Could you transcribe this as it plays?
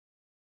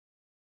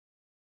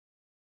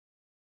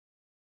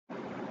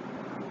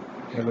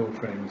Hello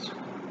friends,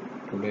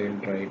 today I'll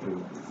try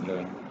to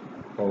learn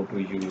how to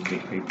use the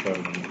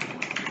hyperlink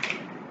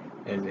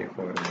as a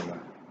formula.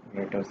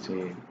 Let us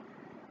say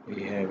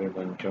we have a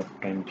bunch of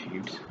 10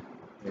 sheets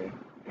here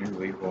and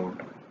we want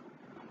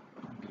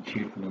the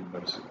sheet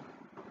numbers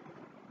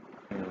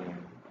uh,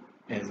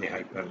 as a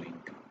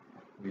hyperlink.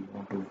 We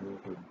want to go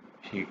to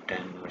sheet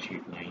 10 or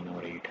sheet 9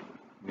 or 8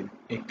 with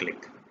a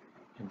click,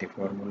 and the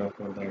formula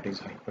for that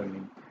is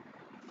hyperlink.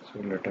 So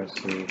let us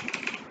say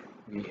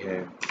we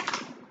have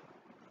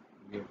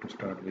we have to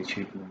start with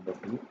sheet number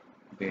 2.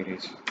 There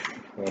is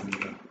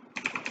formula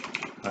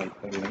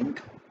hyperlink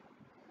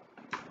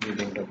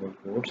within double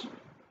quotes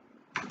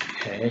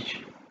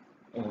hash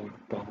or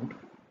pound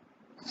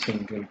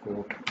single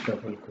quote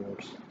double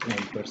quotes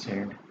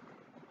ampersand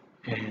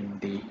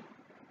and the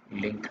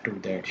link to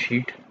that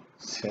sheet,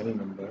 cell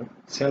number,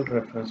 cell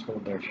reference for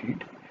that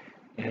sheet,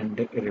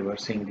 and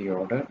reversing the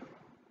order,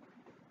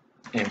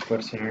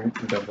 ampersand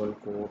double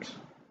quotes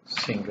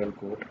single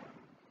quote,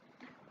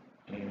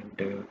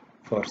 and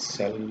for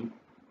cell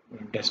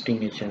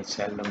destination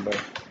cell number,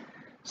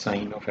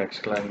 sign of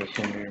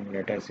exclamation, and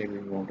let us say we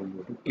want to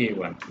go to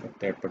A1 of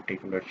that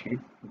particular sheet,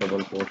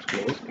 double quotes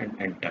close and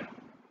enter.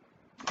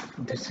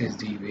 This is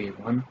the way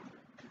one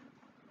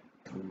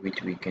through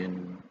which we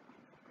can.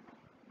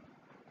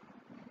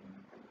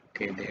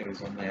 Okay, there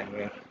is an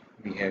error.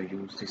 We have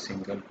used the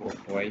single quote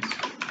twice.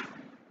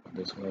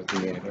 This was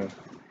the error.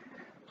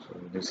 So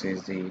this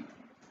is the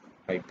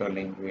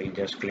hyperlink. We'll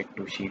just click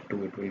to sheet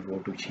 2. It will go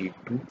to sheet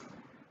 2,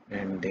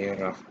 and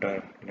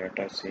thereafter let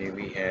us say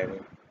we have a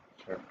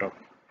set of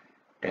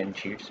 10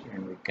 sheets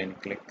and we can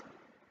click.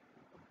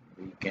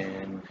 We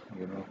can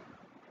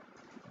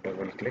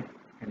double click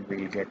and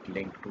we'll get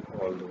linked to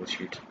all those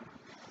sheets.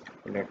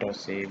 Let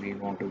us say we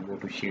want to go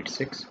to sheet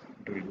 6.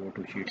 It will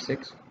go to sheet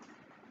 6,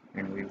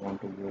 and we want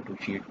to go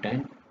to sheet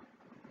 10.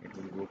 It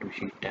will go to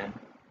sheet 10.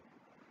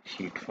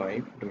 Sheet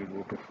 5, it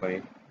will go to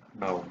 5.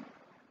 Now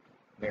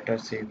let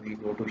us say we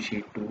go to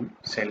sheet 2,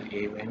 cell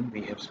A1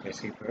 we have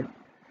specified.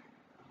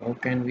 How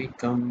can we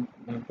come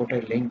and put a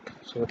link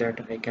so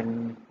that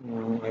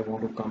I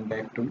want to come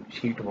back to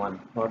sheet 1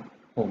 or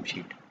home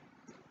sheet?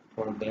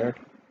 For that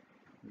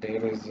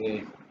there is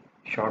a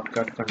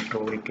shortcut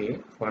control K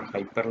for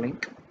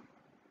hyperlink.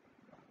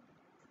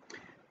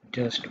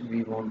 Just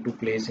we want to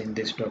place in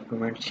this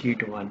document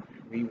sheet 1.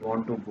 We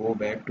want to go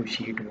back to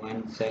sheet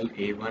 1 cell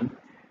A1,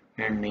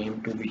 and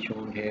name to be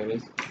shown here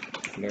is,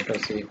 let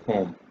us say,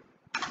 home.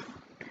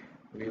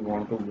 We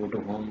want to go to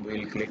home,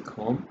 we'll click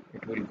home.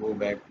 It will go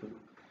back to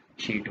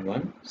sheet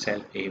 1 cell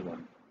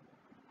A1.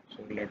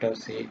 So let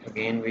us say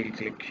again we'll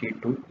click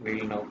sheet 2.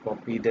 We'll now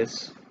copy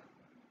this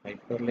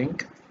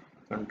hyperlink,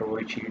 control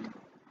sheet,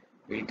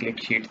 we'll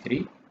click sheet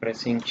 3,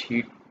 pressing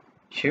sheet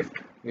shift,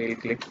 we'll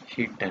click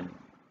sheet 10.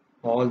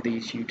 All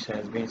these sheets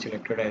has been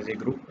selected as a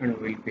group, and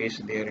we'll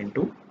paste there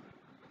into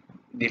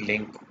the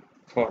link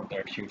for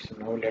that sheet. So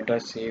now let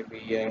us say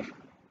we are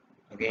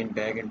again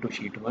back into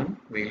sheet 1.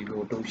 We'll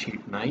go to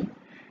sheet 9,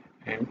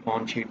 and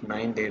on sheet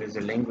 9 there is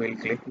a link. We'll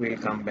click, we'll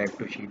come back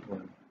to sheet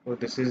 1. So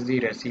this is the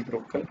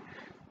reciprocal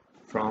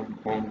from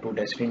home to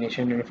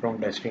destination and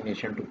from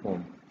destination to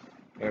home.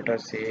 Let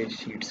us say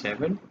sheet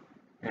 7,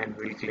 and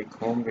we'll click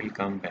home, we'll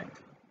come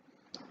back.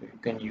 You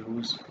can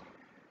use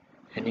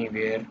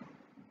anywhere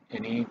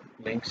any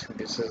links.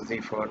 This is the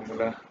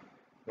formula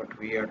what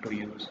we are to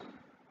use.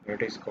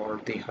 That is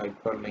called the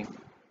hyperlink.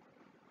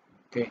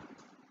 Okay,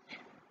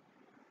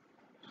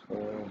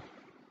 so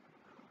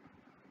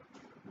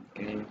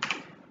again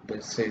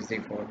this is the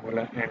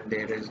formula, and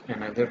there is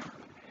another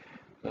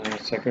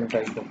second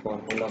type of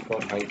formula for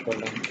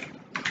hyperlink.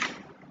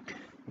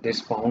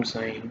 This pound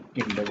sign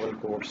in double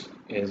quotes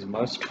is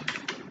must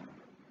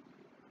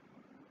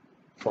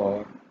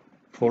for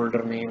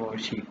folder name or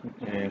sheet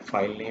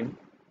file name.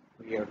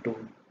 We have to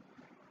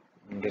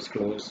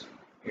disclose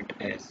it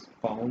as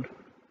pound.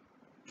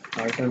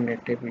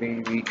 Alternatively,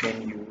 we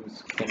can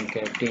use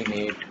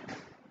concatenate.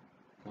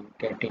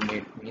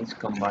 Concatenate means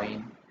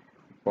combine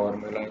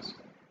formulas,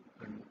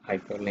 and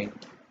hyperlink,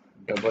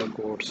 double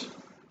quotes,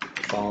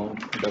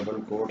 pound, double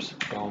quotes,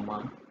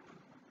 comma,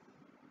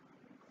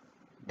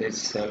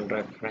 this cell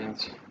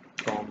reference,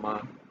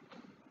 comma,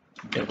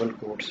 double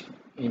quotes,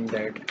 in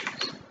that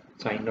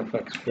sign of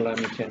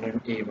exclamation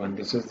and A1.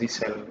 This is the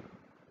cell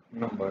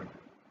number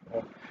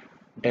or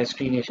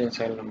destination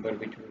cell number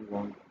which we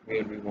want,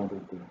 where we want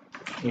to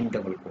go, in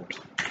double quotes.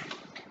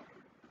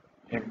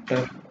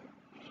 Enter.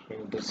 So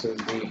this is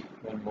the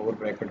one more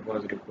bracket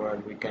was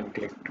required. We can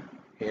click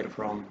here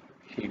from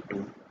sheet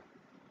 2.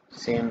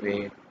 Same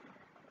way.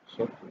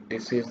 So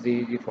this is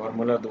the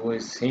formula, though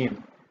is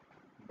same,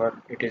 but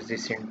it is the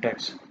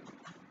syntax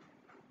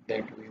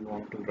that we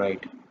want to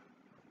write.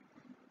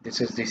 This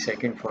is the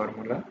second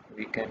formula.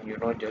 We can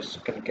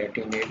just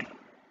concatenate,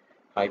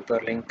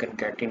 hyperlink,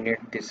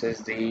 concatenate. This is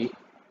the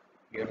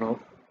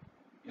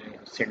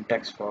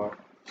syntax for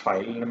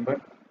file number,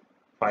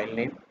 file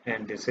name,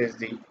 and this is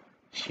the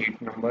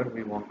sheet number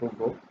we want to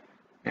go,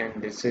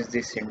 and this is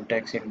the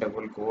syntax in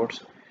double quotes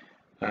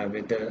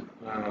with the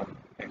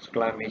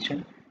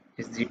exclamation,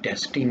 is the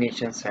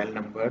destination cell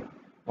number.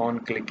 On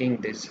clicking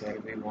this cell,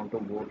 we want to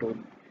go to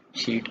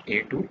sheet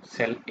A to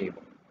cell A1.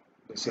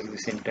 This is the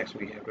syntax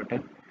we have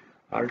written.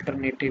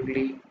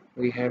 Alternatively,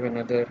 we have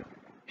another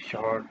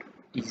short,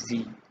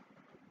 easy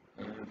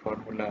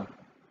formula,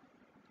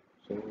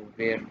 so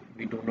where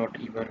we do not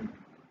even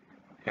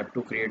have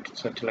to create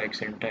such like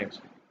syntax.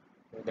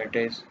 So that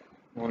is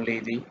only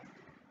the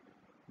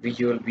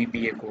Visual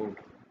VBA code.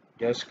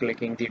 Just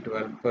clicking the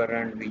developer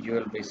and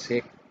Visual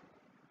Basic,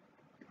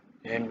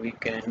 and we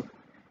can,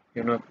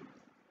 you know,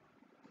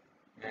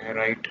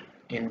 write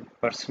in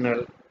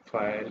personal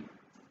file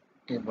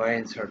by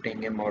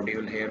inserting a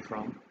module here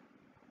from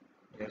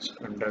just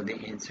under the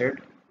insert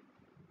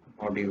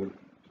module.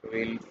 So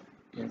we'll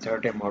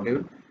insert a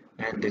module,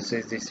 and this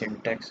is the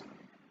syntax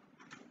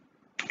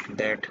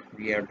that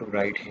we have to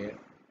write here.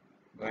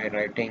 By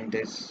writing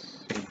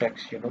this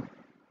syntax,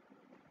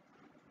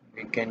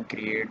 we can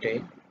create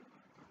a,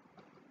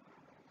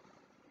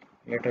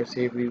 let us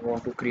say we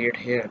want to create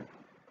here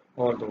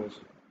all those,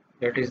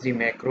 that is the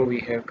macro we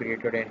have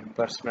created in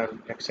personal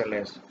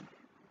XLS,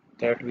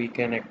 that we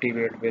can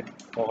activate with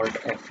Alt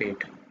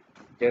F8.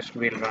 Just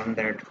we'll run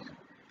that.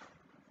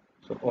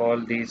 So all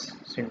these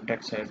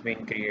syntax has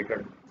been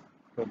created.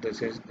 So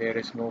this is, there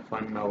is no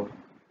fun now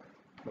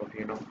of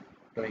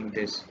doing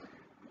this.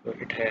 So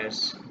it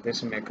has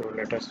this macro.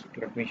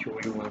 Let me show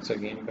you once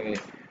again by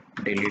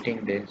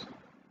deleting this.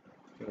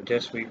 So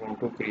just we want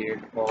to create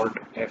Alt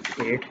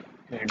F8,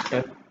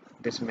 enter.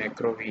 This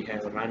macro we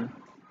have run.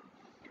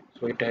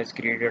 So it has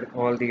created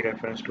all the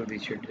reference to the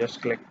sheet.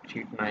 Just click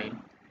sheet 9,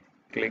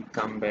 click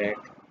come back,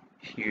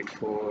 sheet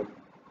 4,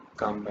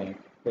 come back.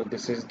 So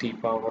this is the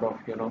power of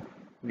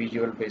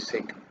Visual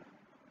Basic.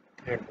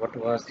 And what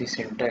was the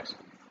syntax?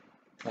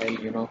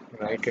 I'll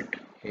write it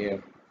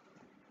here.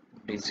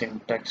 The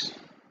syntax,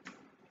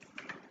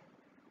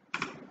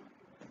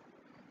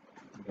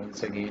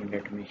 once again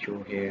let me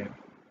show here.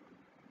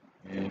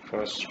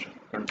 First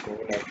control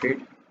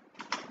F8,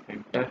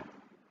 enter.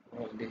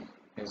 All this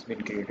has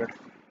been created.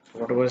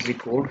 What was the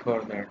code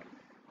for that?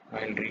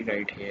 I'll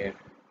rewrite here.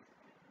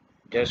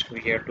 Just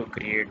we have to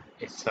create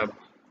a sub.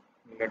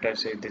 Let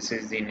us say this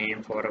is the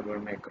name for our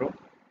macro,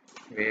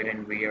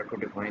 wherein we have to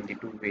define the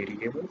two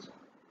variables,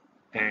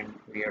 and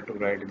we have to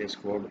write this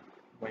code.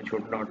 One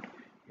should not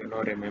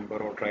remember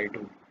or try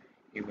to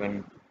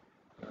even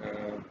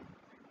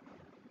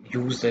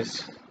use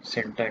this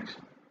syntax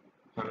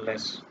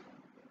unless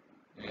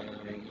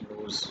he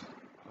knows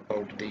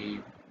about the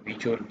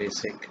Visual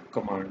Basic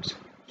commands.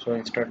 So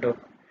instead of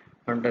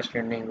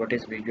understanding what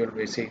is Visual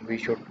Basic, we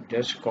should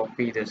just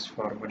copy this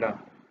formula,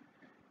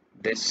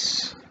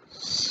 this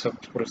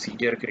sub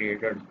procedure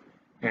created,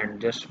 and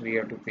just we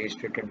have to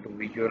paste it into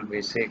Visual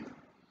Basic.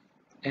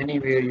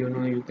 Anywhere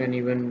you can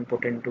even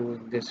put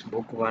into this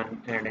book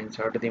one and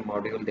insert the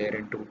module there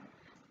into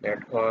that,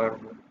 or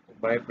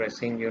by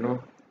pressing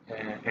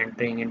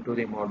entering into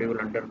the module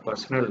under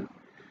personal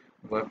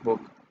workbook,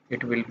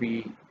 it will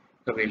be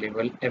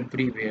available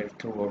everywhere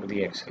throughout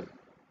the Excel.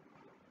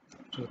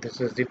 So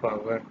this is the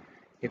power.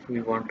 If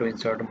we want to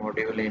insert a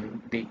module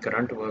in the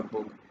current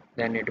workbook,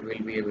 then it will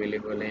be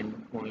available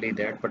in only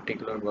that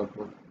particular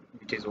workbook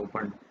which is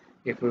opened.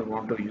 If we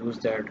want to use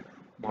that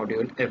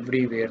module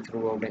everywhere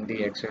throughout in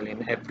the Excel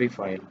in every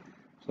file,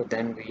 so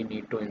then we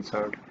need to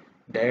insert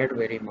that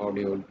very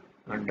module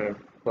under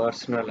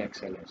personal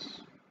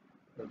XLS.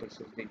 So this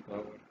is the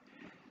power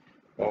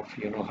of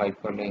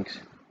hyperlinks.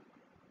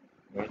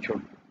 One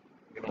should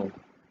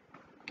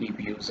keep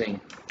using.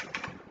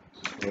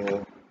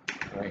 So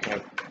I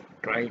have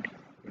tried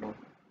to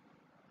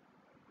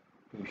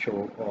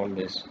show all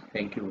this.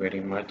 Thank you very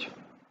much.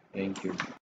 Thank you.